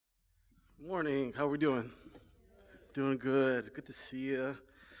Morning. How are we doing? Doing good. Good to see you.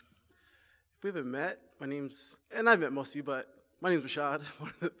 If we haven't met, and I've met most of you, but my name's Rashad, one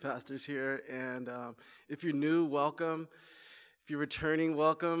of the pastors here. And if you're new, welcome. If you're returning,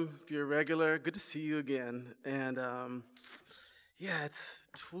 welcome. If you're a regular, good to see you again. And it's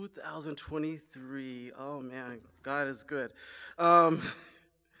 2023. Oh man, God is good. I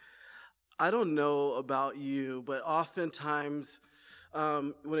don't know about you, but oftentimes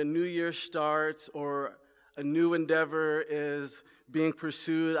when a new year starts or a new endeavor is being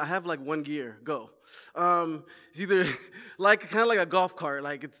pursued, I have like one gear, go. It's either kind of like a golf cart,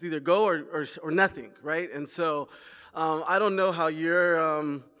 like it's either go or nothing, right? And so I don't know how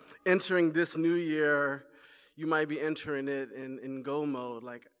you're entering this new year. You might be entering it in go mode,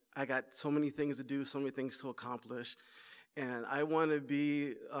 like I got so many things to do, so many things to accomplish. And I want to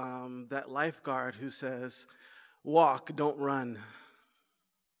be that lifeguard who says, walk, don't run.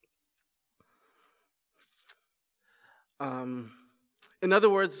 In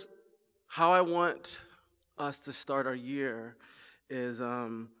other words, how I want us to start our year is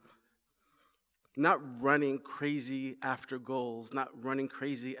not running crazy after goals, not running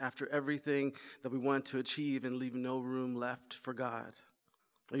crazy after everything that we want to achieve and leave no room left for God.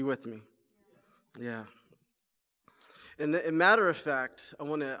 Are you with me? Yeah. And a matter of fact, I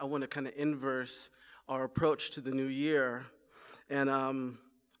want to kind of inverse our approach to the new year, and I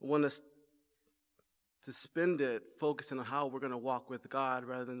want us to spend it focusing on how we're going to walk with God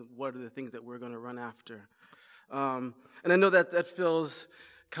rather than what are the things that we're going to run after. And I know that feels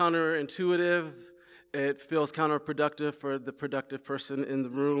counterintuitive. It feels counterproductive for the productive person in the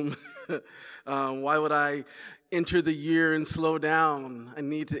room. Why would I enter the year and slow down? I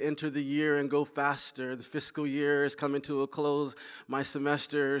need to enter the year and go faster. The fiscal year is coming to a close. My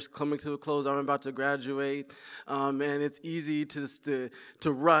semester is coming to a close. I'm about to graduate. And it's easy to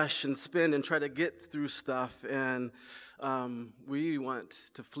rush and spin and try to get through stuff. And we want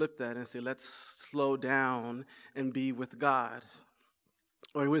to flip that and say, let's slow down and be with God.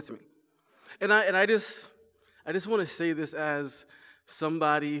 Are you with me? And I just want to say this as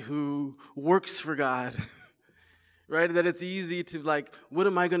somebody who works for God, right? That it's easy to what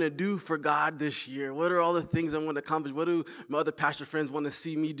am I going to do for God this year? What are all the things I want to accomplish? What do my other pastor friends want to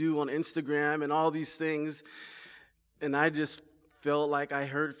see me do on Instagram and all these things? And I just felt like I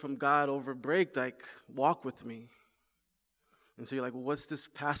heard from God over break, walk with me. And so you're like, well, what's this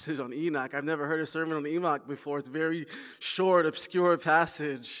passage on Enoch? I've never heard a sermon on Enoch before. It's a very short, obscure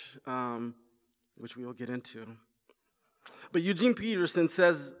passage, which we will get into. But Eugene Peterson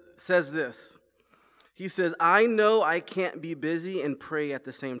says this. He says, I know I can't be busy and pray at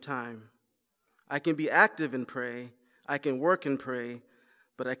the same time. I can be active and pray. I can work and pray,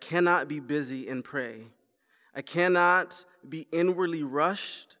 but I cannot be busy and pray. I cannot be inwardly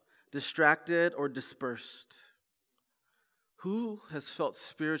rushed, distracted, or dispersed. Who has felt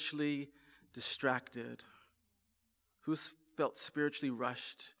spiritually distracted? Who's felt spiritually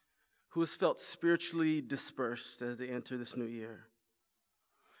rushed? Who's felt spiritually dispersed as they enter this new year?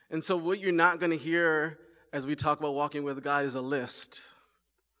 And so what you're not going to hear as we talk about walking with God is a list.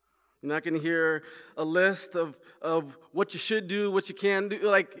 You're not going to hear a list of what you should do, what you can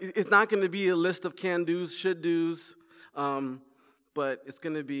do. It's not going to be a list of can-dos, should-dos, but it's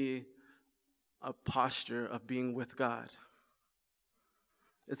going to be a posture of being with God.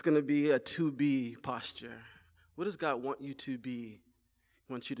 It's going to be a to-be posture. What does God want you to be?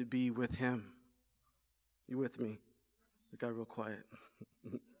 He wants you to be with Him. You with me? It got real quiet.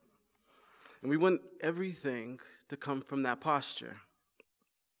 And we want everything to come from that posture.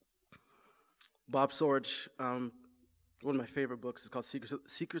 Bob Sorge, one of my favorite books, is called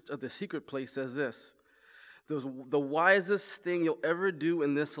Secrets of the Secret Place, says this. The wisest thing you'll ever do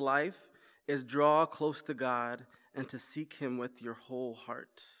in this life is draw close to God and to seek Him with your whole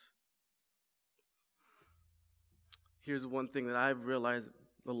heart. Here's one thing that I've realized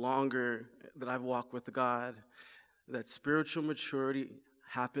the longer that I've walked with God, that spiritual maturity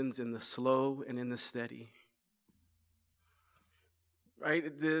happens in the slow and in the steady. Right?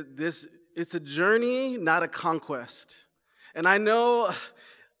 It's a journey, not a conquest. And I know,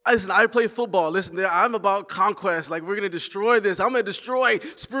 I play football. Listen, I'm about conquest. We're going to destroy this. I'm going to destroy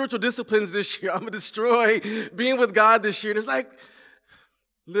spiritual disciplines this year. I'm going to destroy being with God this year. And it's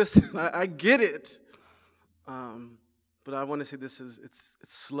listen, I get it. But I want to say it's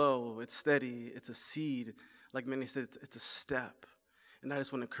slow, it's steady, it's a seed. Like many said, it's a step. And I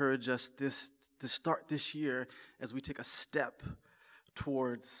just want to encourage us to start this year as we take a step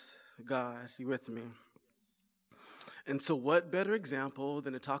towards God. You with me? And so what better example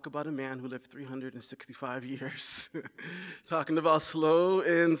than to talk about a man who lived 365 years, talking about slow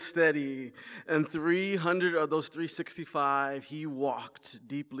and steady. And 300 of those 365, he walked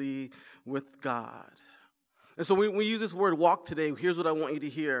deeply with God. And so when we use this word walk today, here's what I want you to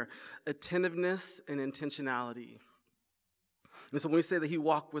hear: attentiveness and intentionality. And so when we say that he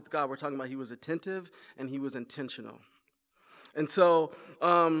walked with God, we're talking about he was attentive and he was intentional. And so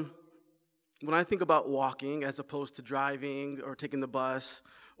when I think about walking as opposed to driving or taking the bus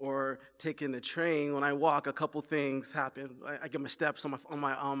or taking the train, when I walk, a couple things happen. I get my steps on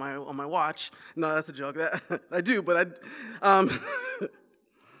my watch. No, that's a joke. That I do, but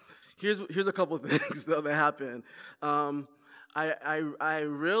here's a couple things though that happen. I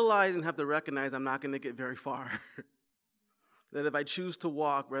realize and have to recognize I'm not going to get very far. That if I choose to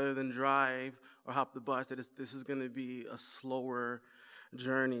walk rather than drive or hop the bus, that this is going to be a slower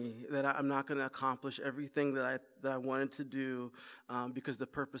journey, that I'm not going to accomplish everything that I wanted to do because the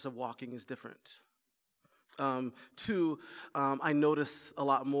purpose of walking is different. Two, I notice a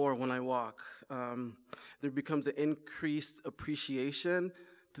lot more when I walk. There becomes an increased appreciation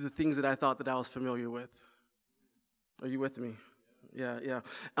to the things that I thought that I was familiar with. Are you with me? Yeah.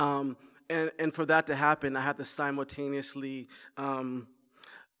 And for that to happen, I have to simultaneously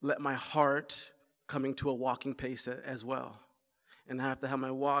let my heart coming to a walking pace as well. And I have to have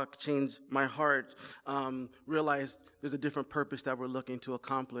my walk change my heart, realize there's a different purpose that we're looking to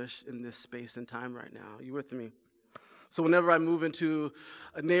accomplish in this space and time right now. Are you with me? So whenever I move into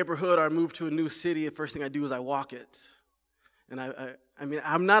a neighborhood or I move to a new city, the first thing I do is I walk it. And I mean,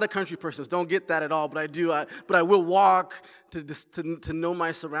 I'm not a country person, so don't get that at all, but I do. But I will walk to know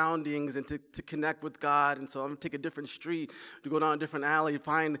my surroundings and to connect with God. And so I'm going to take a different street, to go down a different alley,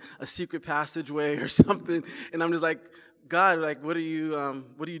 find a secret passageway or something. And I'm just like, God, like, what are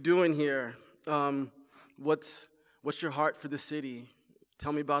you doing here? What's your heart for the city?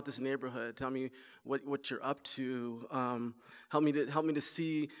 Tell me about this neighborhood. Tell me what you're up to. Help me to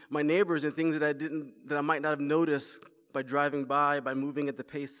see my neighbors and things that I might not have noticed by driving by moving at the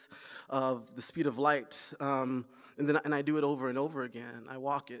pace of the speed of light. And I do it over and over again. I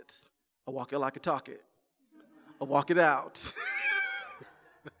walk it. I walk it like I talk it. I walk it out.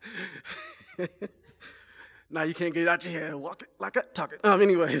 Now you can't get it out your head. Walk it like I talk it.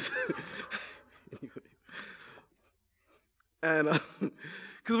 Anyways. And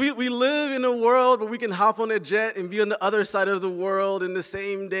because we live in a world where we can hop on a jet and be on the other side of the world in the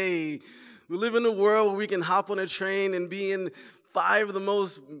same day. We live in a world where we can hop on a train and be in 5 of the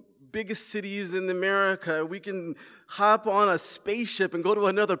most biggest cities in America. We can hop on a spaceship and go to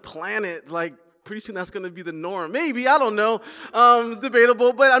another planet. Like, pretty soon that's going to be the norm. Maybe, I don't know.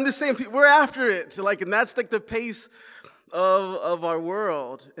 Debatable, but I'm just saying we're after it. Like, and that's like the pace of our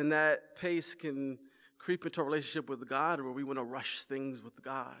world. And that pace can creep into a relationship with God where we want to rush things with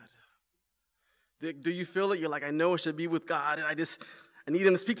God. Do you feel it? You're like, I know I should be with God, and I need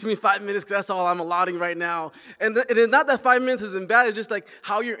him to speak to me in 5 minutes because that's all I'm allotting right now. And it's not that 5 minutes isn't bad. It's just like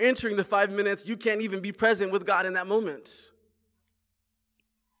how you're entering the 5 minutes, you can't even be present with God in that moment.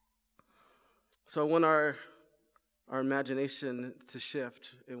 So I want our imagination to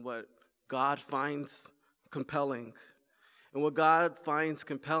shift in what God finds compelling. And what God finds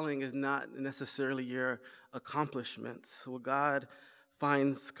compelling is not necessarily your accomplishments. What God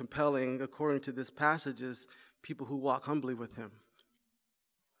finds compelling, according to this passage, is people who walk humbly with him.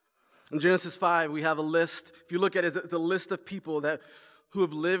 In Genesis 5, we have a list. If you look at it, it's a list of people who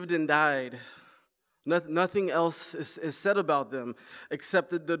have lived and died. Nothing else is said about them except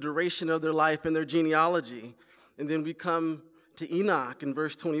the duration of their life and their genealogy. And then we come to Enoch in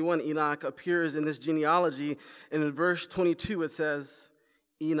verse 21. Enoch appears in this genealogy. And in verse 22, it says,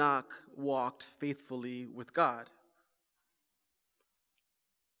 Enoch walked faithfully with God.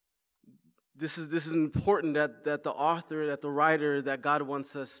 This is important that the author, that the writer, that God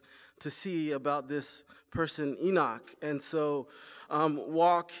wants us to see about this person, Enoch. And so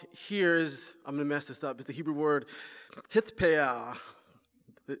walk here is, I'm going to mess this up, it's the Hebrew word hithpeah.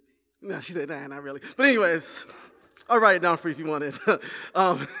 No, she said, nah, not really. But anyways, I'll write it down for you if you want it.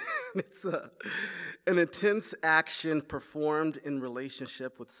 It's an intense action performed in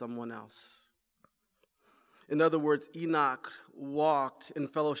relationship with someone else. In other words, Enoch walked in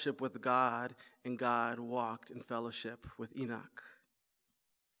fellowship with God, and God walked in fellowship with Enoch.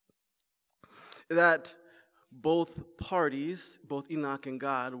 That both parties, both Enoch and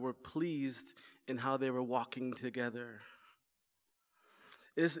God, were pleased in how they were walking together.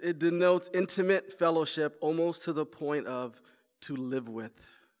 It denotes intimate fellowship almost to the point of to live with.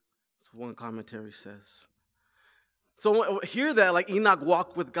 That's what one commentary says. So hear that, like Enoch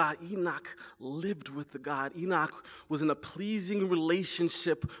walked with God. Enoch lived with the God. Enoch was in a pleasing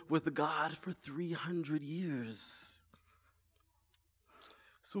relationship with God for 300 years.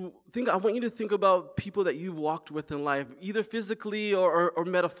 So I want you to think about people that you've walked with in life, either physically or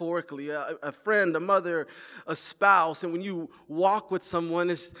metaphorically, a friend, a mother, a spouse. And when you walk with someone,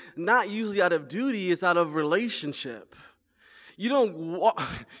 it's not usually out of duty, it's out of relationship. You don't walk,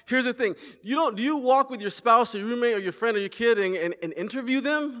 here's the thing, do you walk with your spouse or your roommate or your friend or your kid and interview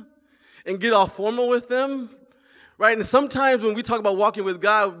them and get all formal with them, right? And sometimes when we talk about walking with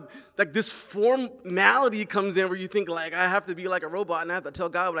God, like this formality comes in where you think like, I have to be like a robot and I have to tell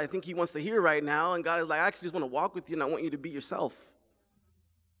God what I think he wants to hear right now. And God is like, I actually just want to walk with you and I want you to be yourself.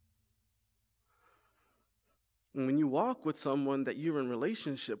 And when you walk with someone that you're in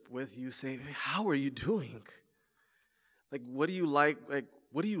relationship with, you say, hey, how are you doing? Like, what do you like? Like,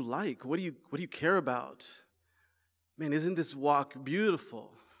 what do you like? What do you care about? Man, isn't this walk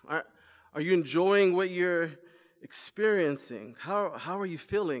beautiful? Are you enjoying what you're experiencing? How are you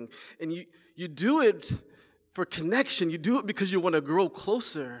feeling? And you do it for connection. You do it because you want to grow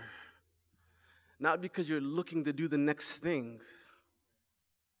closer, not because you're looking to do the next thing.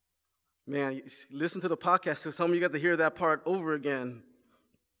 Man, listen to the podcast. So some of you got to hear that part over again.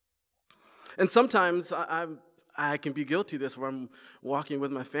 And sometimes I can be guilty of this where I'm walking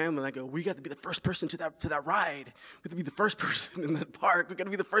with my family and I go, we got to be the first person to that ride. We have to be the first person in that park. We got to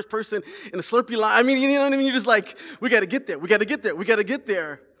be the first person in the Slurpee line. I mean, you know what I mean? You're just like, we got to get there. We got to get there. We got to get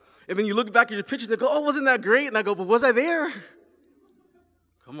there. And then you look back at your pictures and go, oh, wasn't that great? And I go, but was I there?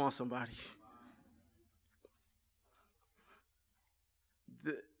 Come on, somebody.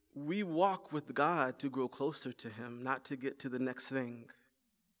 We walk with God to grow closer to him, not to get to the next thing.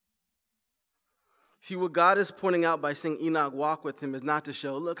 See, what God is pointing out by saying Enoch walk with him is not to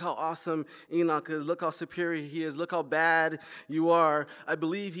show, look how awesome Enoch is, look how superior he is, look how bad you are. I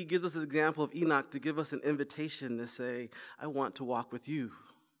believe he gives us an example of Enoch to give us an invitation to say, I want to walk with you.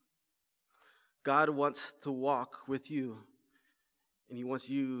 God wants to walk with you, and he wants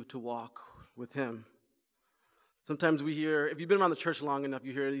you to walk with him. Sometimes we hear, if you've been around the church long enough,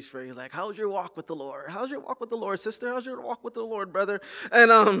 you hear these phrases like, how's your walk with the Lord? How's your walk with the Lord, sister? How's your walk with the Lord, brother?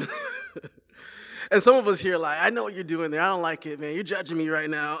 And and some of us here like, I know what you're doing there. I don't like it, man. You're judging me right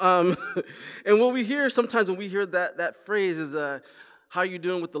now. And what we hear sometimes when we hear that phrase is, how are you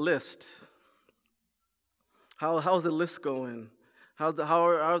doing with the list? How's the list going? How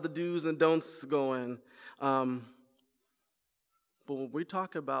are the do's and don'ts going? But when we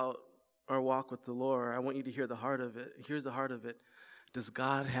talk about our walk with the Lord, I want you to hear the heart of it. Here's the heart of it. Does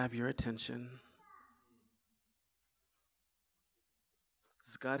God have your attention?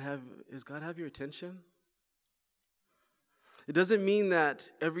 Does God have your attention? It doesn't mean that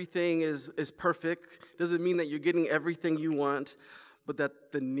everything is perfect. It doesn't mean that you're getting everything you want, but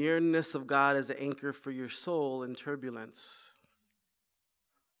that the nearness of God is an anchor for your soul in turbulence.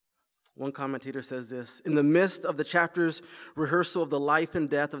 One commentator says this, in the midst of the chapter's rehearsal of the life and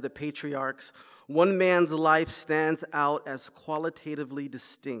death of the patriarchs, one man's life stands out as qualitatively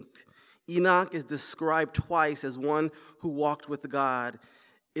distinct. Enoch is described twice as one who walked with God.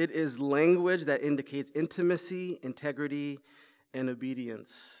 It is language that indicates intimacy, integrity, and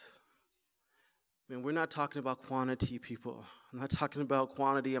obedience. I mean, we're not talking about quantity, people. I'm not talking about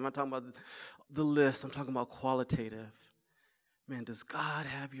quantity. I'm not talking about the list. I'm talking about qualitative. Man, does God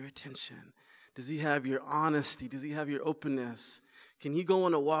have your attention? Does he have your honesty? Does he have your openness? Can he go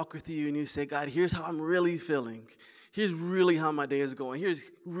on a walk with you and you say, God, here's how I'm really feeling. Here's really how my day is going. Here's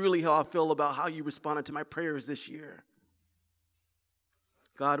really how I feel about how you responded to my prayers this year.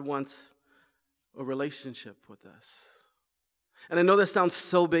 God wants a relationship with us. And I know that sounds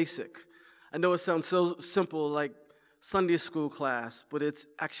so basic. I know it sounds so simple, like Sunday school class, but it's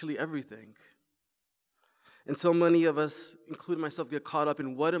actually everything. And so many of us, including myself, get caught up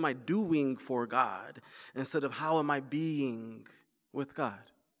in what am I doing for God instead of how am I being with God.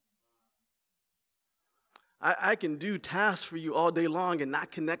 I can do tasks for you all day long and not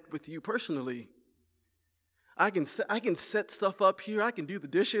connect with you personally. I can set stuff up here. I can do the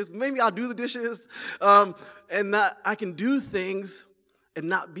dishes. Maybe I'll do the dishes. I can do things and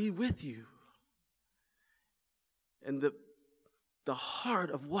not be with you. And the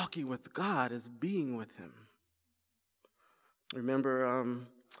heart of walking with God is being with him. Remember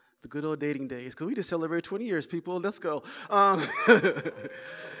the good old dating days, because we just celebrated 20 years, people. Let's go.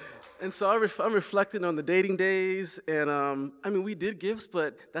 And so I'm reflecting on the dating days, and we did gifts,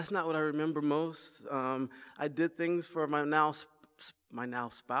 but that's not what I remember most. I did things for my now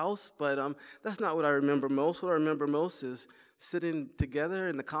spouse, but that's not what I remember most. What I remember most is sitting together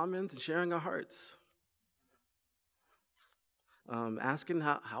in the comments and sharing our hearts. asking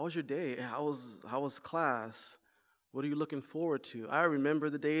how was your day? How was class? What are you looking forward to? I remember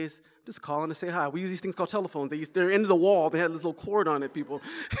the days just calling to say hi. We use these things called telephones. They're into the wall. They had this little cord on it, people.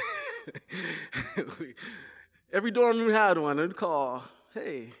 Every dorm room had one. I'd call,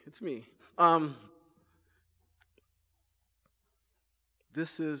 hey, it's me.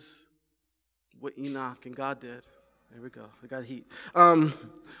 This is what Enoch and God did. There we go. I got heat.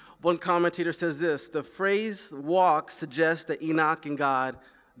 One commentator says this: the phrase walk suggests that Enoch and God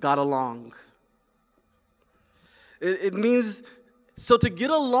got along. It means, so to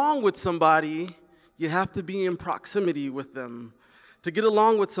get along with somebody, you have to be in proximity with them. To get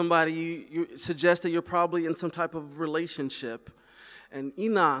along with somebody, you suggest that you're probably in some type of relationship. And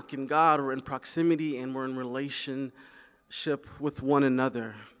Enoch and God were in proximity and were in relationship with one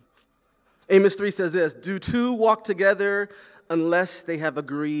another. Amos 3 says this: do two walk together unless they have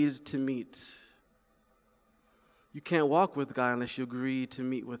agreed to meet? You can't walk with God unless you agree to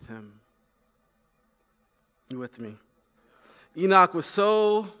meet with him. You with me? Enoch was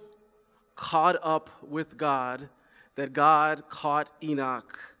so caught up with God that God caught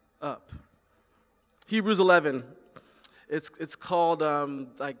Enoch up. Hebrews 11. It's called,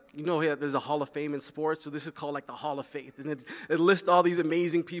 there's a Hall of Fame in sports, so this is called like the Hall of Faith. And it lists all these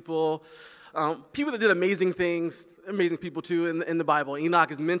amazing people, people that did amazing things, amazing people too in the Bible.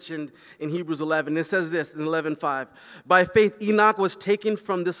 Enoch is mentioned in Hebrews 11. It says this in 11:5. By faith, Enoch was taken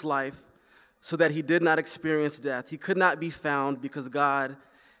from this life so that he did not experience death. He could not be found because God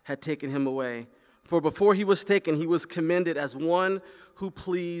had taken him away. For before he was taken, he was commended as one who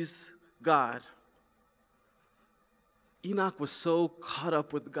pleased God. Enoch was so caught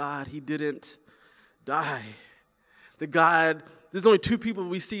up with God, he didn't die. There's only two people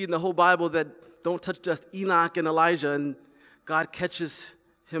we see in the whole Bible that don't touch dust, Enoch and Elijah, and God catches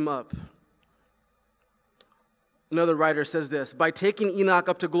him up. Another writer says this: by taking Enoch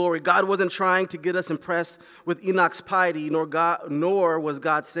up to glory, God wasn't trying to get us impressed with Enoch's piety, nor was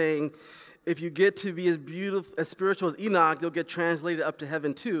God saying, if you get to be as beautiful, as spiritual as Enoch, you'll get translated up to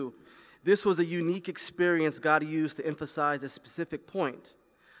heaven too. This was a unique experience God used to emphasize a specific point.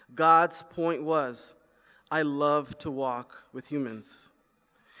 God's point was, I love to walk with humans.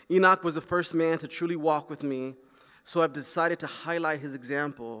 Enoch was the first man to truly walk with me, so I've decided to highlight his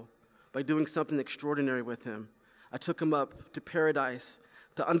example by doing something extraordinary with him. I took him up to paradise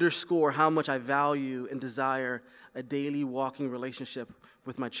to underscore how much I value and desire a daily walking relationship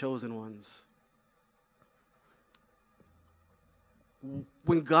with my chosen ones.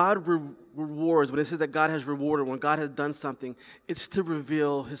 When God rewards, when it says that God has rewarded, when God has done something, it's to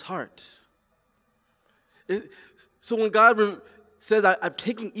reveal his heart. So when God says, I'm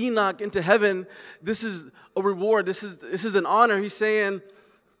taking Enoch into heaven, this is a reward, this is an honor. He's saying,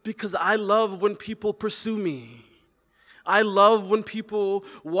 because I love when people pursue me. I love when people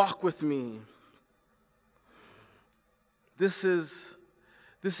walk with me. This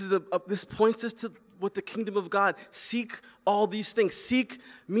points us to what the kingdom of God. Seek all these things. Seek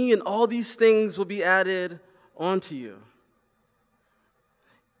me, and all these things will be added onto you.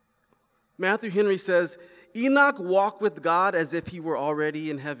 Matthew Henry says, Enoch walked with God as if he were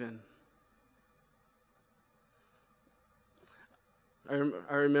already in heaven.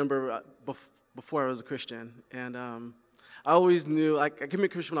 I remember before I was a Christian, and I always knew, I became a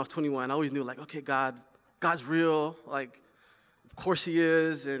Christian when I was 21. I always knew, okay, God's real. Of course he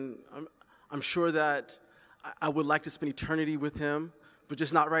is, and I'm sure that I would like to spend eternity with him, but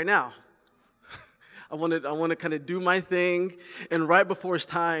just not right now. I want to kind of do my thing, and right before it's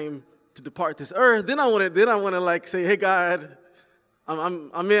time to depart this earth, then I want to say, hey God,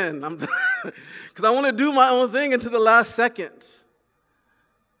 I'm in, because I want to do my own thing until the last second.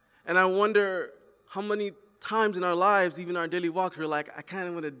 And I wonder how many times in our lives, even our daily walks, we're like, I kind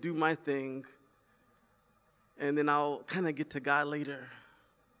of want to do my thing, and then I'll kind of get to God later.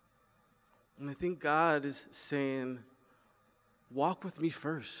 And I think God is saying, walk with me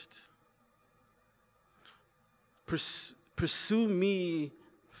first. Pursue me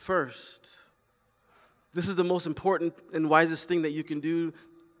first. This is the most important and wisest thing that you can do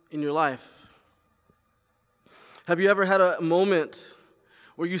in your life. Have you ever had a moment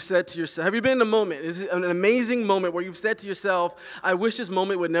where you said to yourself, have you been in a moment, is it an amazing moment where you've said to yourself, I wish this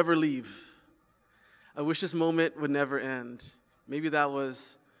moment would never leave. I wish this moment would never end. Maybe that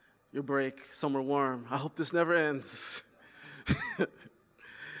was your break somewhere warm. I hope this never ends.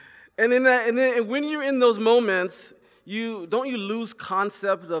 And when you're in those moments, you lose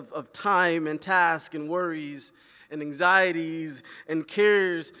concept of time and task and worries and anxieties and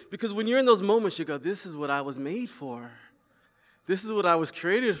cares, because when you're in those moments, you go, this is what I was made for. This is what I was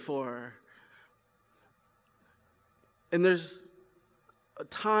created for. And there's a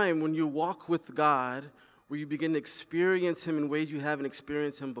time when you walk with God where you begin to experience him in ways you haven't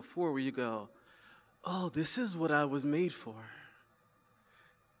experienced him before, where you go, oh, this is what I was made for.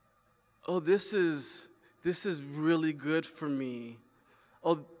 Oh, this is really good for me.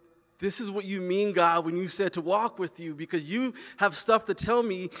 Oh, this is what you mean, God, when you said to walk with you, because you have stuff to tell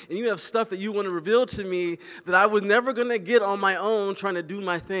me and you have stuff that you want to reveal to me that I was never going to get on my own trying to do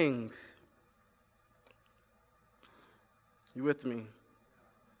my thing. You with me?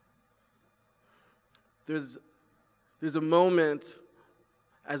 There's a moment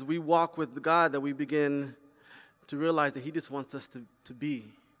as we walk with God that we begin to realize that he just wants us to be.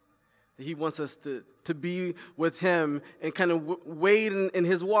 That he wants us to be with him and kind of wade in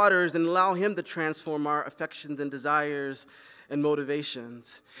his waters and allow him to transform our affections and desires and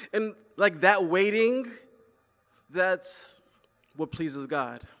motivations. And like that waiting, that's what pleases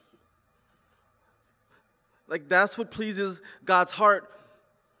God. Like that's what pleases God's heart.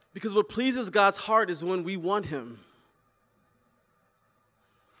 Because what pleases God's heart is when we want him.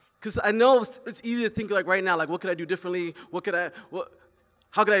 Because I know it's easy to think like right now, like what could I do differently? How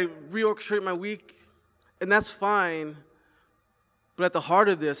could I reorchestrate my week? And that's fine. But at the heart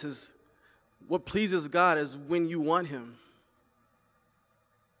of this is what pleases God is when you want him.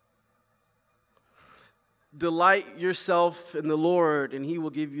 Delight yourself in the Lord, and he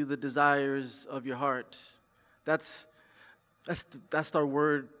will give you the desires of your heart. That's our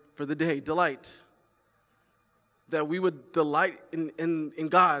word for the day, delight. That we would delight in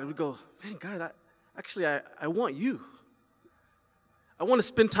God. We go, man, God, I want you. I want to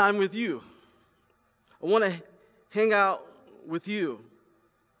spend time with you. I want to hang out with you.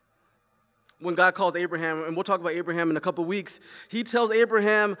 When God calls Abraham, and we'll talk about Abraham in a couple weeks, he tells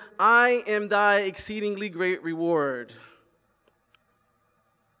Abraham, I am thy exceedingly great reward.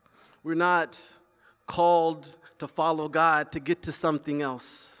 We're not called to follow God to get to something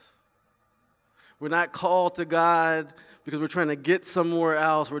else. We're not called to God because we're trying to get somewhere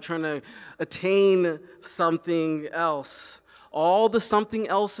else. We're trying to attain something else. All the something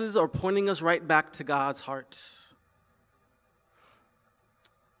else's are pointing us right back to God's heart.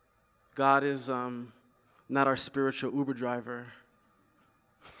 God is not our spiritual Uber driver.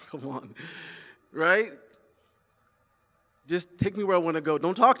 Come on, right? Just take me where I want to go.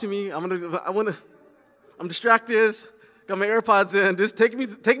 Don't talk to me. I'm distracted. Got my AirPods in. Just take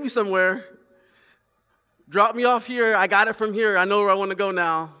me somewhere. Drop me off here. I got it from here. I know where I want to go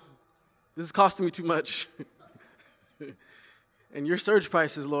now. This is costing me too much. And your surge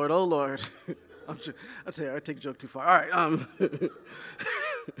prices, Lord, oh Lord. I'll tell you, I take a joke too far. All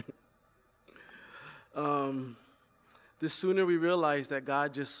right. The sooner we realize that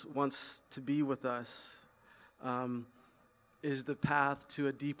God just wants to be with us is the path to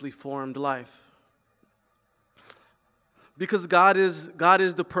a deeply formed life. Because God is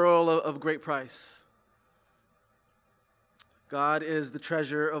the pearl of great price. God is the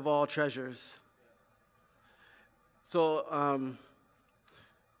treasure of all treasures. So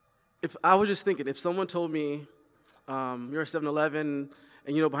if I was just thinking, if someone told me, you're at 7-Eleven,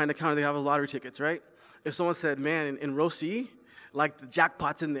 and behind the counter they have those lottery tickets, right? If someone said, man, in row C, like the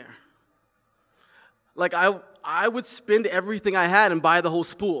jackpot's in there. Like I would spend everything I had and buy the whole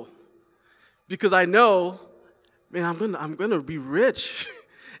spool. Because I know, man, I'm gonna be rich.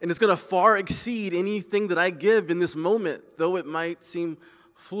 And it's gonna far exceed anything that I give in this moment, though it might seem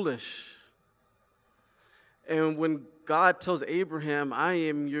foolish. And when God tells Abraham, I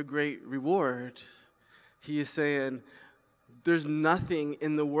am your great reward, he is saying, there's nothing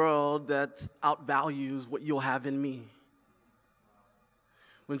in the world that outvalues what you'll have in me.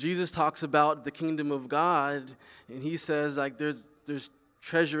 When Jesus talks about the kingdom of God, and he says, like, there's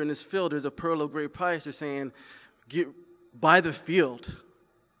treasure in this field, there's a pearl of great price, they're saying, buy the field.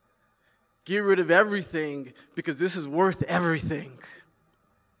 Get rid of everything, because this is worth everything.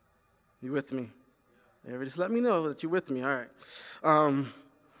 You with me? Just let me know that you're with me. All right.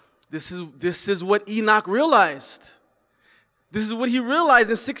 This is what Enoch realized. This is what he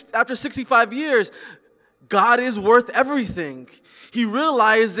realized after 65 years. God is worth everything. He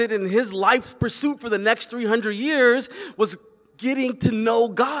realized that in his life's pursuit for the next 300 years was getting to know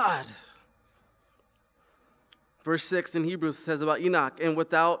God. Verse 6 in Hebrews says about Enoch, and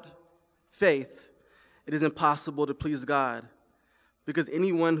without faith, it is impossible to please God, because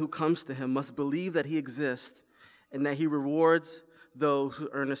anyone who comes to him must believe that he exists and that he rewards those who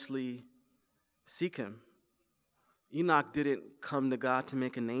earnestly seek him. Enoch didn't come to God to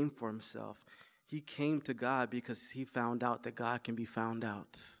make a name for himself. He came to God because he found out that God can be found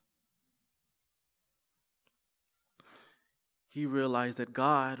out. He realized that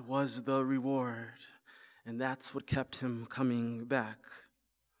God was the reward, and that's what kept him coming back.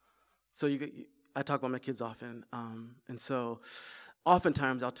 So I talk about my kids often, and so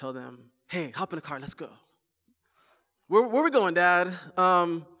oftentimes I'll tell them, hey, hop in the car, let's go. Where we going, Dad?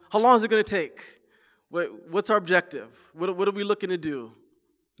 How long is it going to take? What's our objective? What are we looking to do?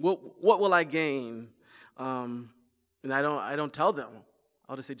 What will I gain? And I don't tell them.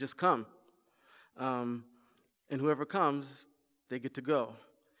 I'll just say, just come. And whoever comes, they get to go.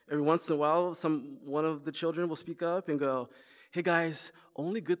 Every once in a while, one of the children will speak up and go, hey guys,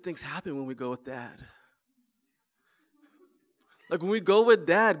 only good things happen when we go with Dad. Like when we go with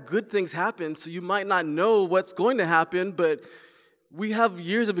Dad, good things happen, so you might not know what's going to happen, but we have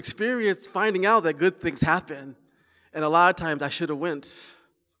years of experience finding out that good things happen. And a lot of times I should have went.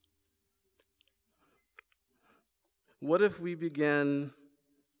 What if we began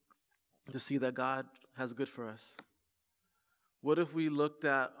to see that God has good for us? What if we looked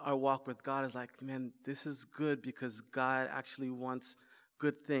at our walk with God as like, man, this is good because God actually wants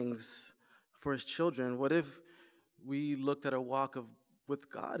good things for his children? What if we looked at our walk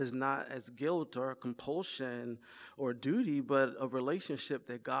with God as not as guilt or compulsion or duty, but a relationship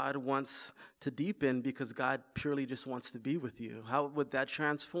that God wants to deepen because God purely just wants to be with you? How would that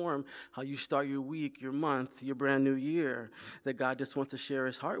transform how you start your week, your month, your brand new year? That God just wants to share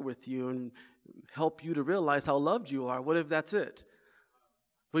his heart with you and help you to realize how loved you are. What if that's it?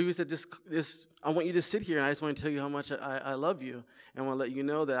 But we said, I want you to sit here and I just want to tell you how much I love you. And I want to let you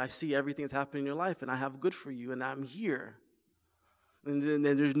know that I see everything that's happening in your life and I have good for you and I'm here. And then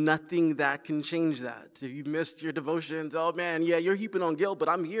there's nothing that can change that. If you missed your devotions, oh man, yeah, you're heaping on guilt, but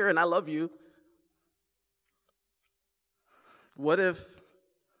I'm here and I love you. What if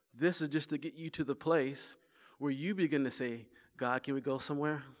this is just to get you to the place where you begin to say, God, can we go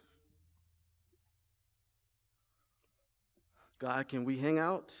somewhere? God, can we hang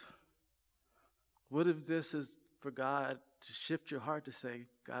out? What if this is for God to shift your heart to say,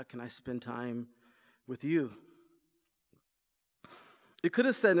 God, can I spend time with you? It could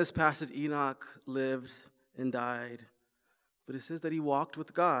have said in this passage, Enoch lived and died, but it says that he walked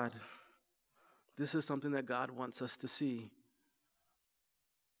with God. This is something that God wants us to see.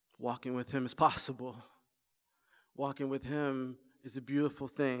 Walking with him is possible. Walking with him is a beautiful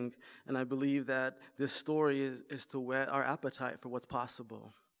thing, and I believe that this story is to whet our appetite for what's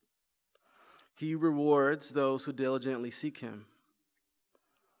possible. He rewards those who diligently seek him.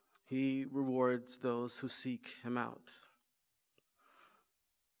 He rewards those who seek him out.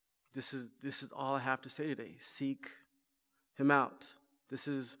 This is all I have to say today. Seek him out. This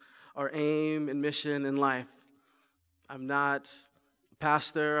is our aim and mission in life. I'm not a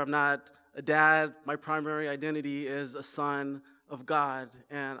pastor. I'm not a dad. My primary identity is a son of God,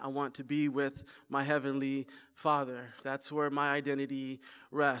 and I want to be with my heavenly Father. That's where my identity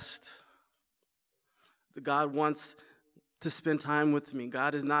rests. God wants to spend time with me.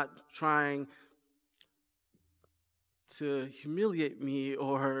 God is not trying to humiliate me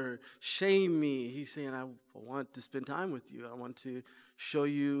or shame me. He's saying, I want to spend time with you. I want to show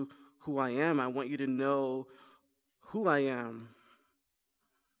you who I am. I want you to know who I am.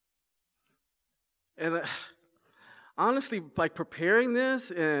 And honestly, like preparing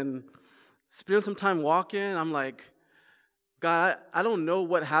this and spending some time walking, I'm like, God, I don't know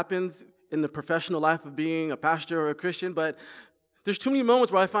what happens in the professional life of being a pastor or a Christian, but there's too many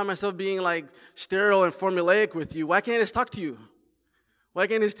moments where I find myself being like sterile and formulaic with you. Why can't I just talk to you? Why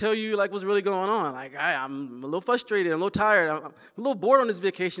can't I just tell you like what's really going on? Like I'm a little frustrated, I'm a little tired, I'm a little bored on this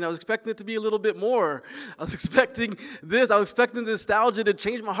vacation. I was expecting it to be a little bit more. I was expecting this. I was expecting the nostalgia to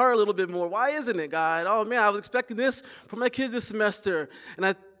change my heart a little bit more. Why isn't it, God? Oh man, I was expecting this for my kids this semester. And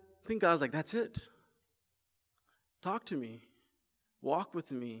I think God was like, that's it. Talk to me. Walk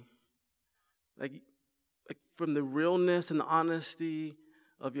with me. Like from the realness and the honesty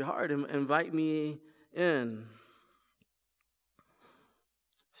of your heart, invite me in.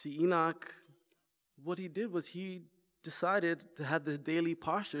 See, Enoch, what he did was he decided to have this daily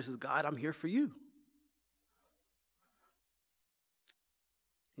posture. He says, God, I'm here for you.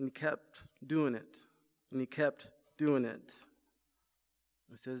 And he kept doing it. And he kept doing it.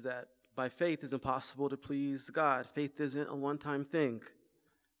 It says that by faith it's impossible to please God. Faith isn't a one-time thing.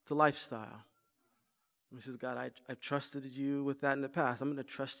 It's a lifestyle. And he says, God, I trusted you with that in the past. I'm going to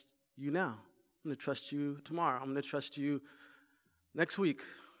trust you now. I'm going to trust you tomorrow. I'm going to trust you next week.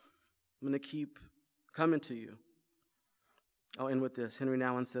 I'm going to keep coming to you. I'll end with this. Henry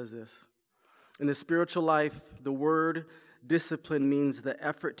Nouwen says this. In the spiritual life, the word discipline means the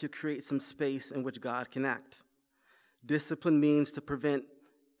effort to create some space in which God can act. Discipline means to prevent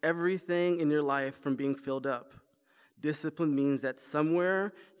everything in your life from being filled up. Discipline means that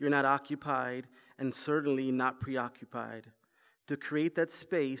somewhere you're not occupied and certainly not preoccupied. to create that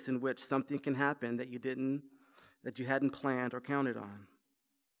space in which something can happen that you hadn't planned or counted on.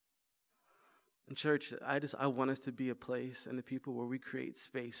 And church, I want us to be a place and the people where we create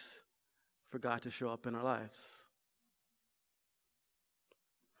space for God to show up in our lives.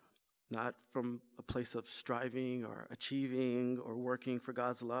 Not from a place of striving or achieving or working for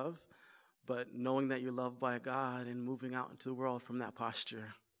God's love, but knowing that you're loved by God and moving out into the world from that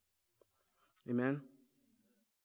posture. Amen?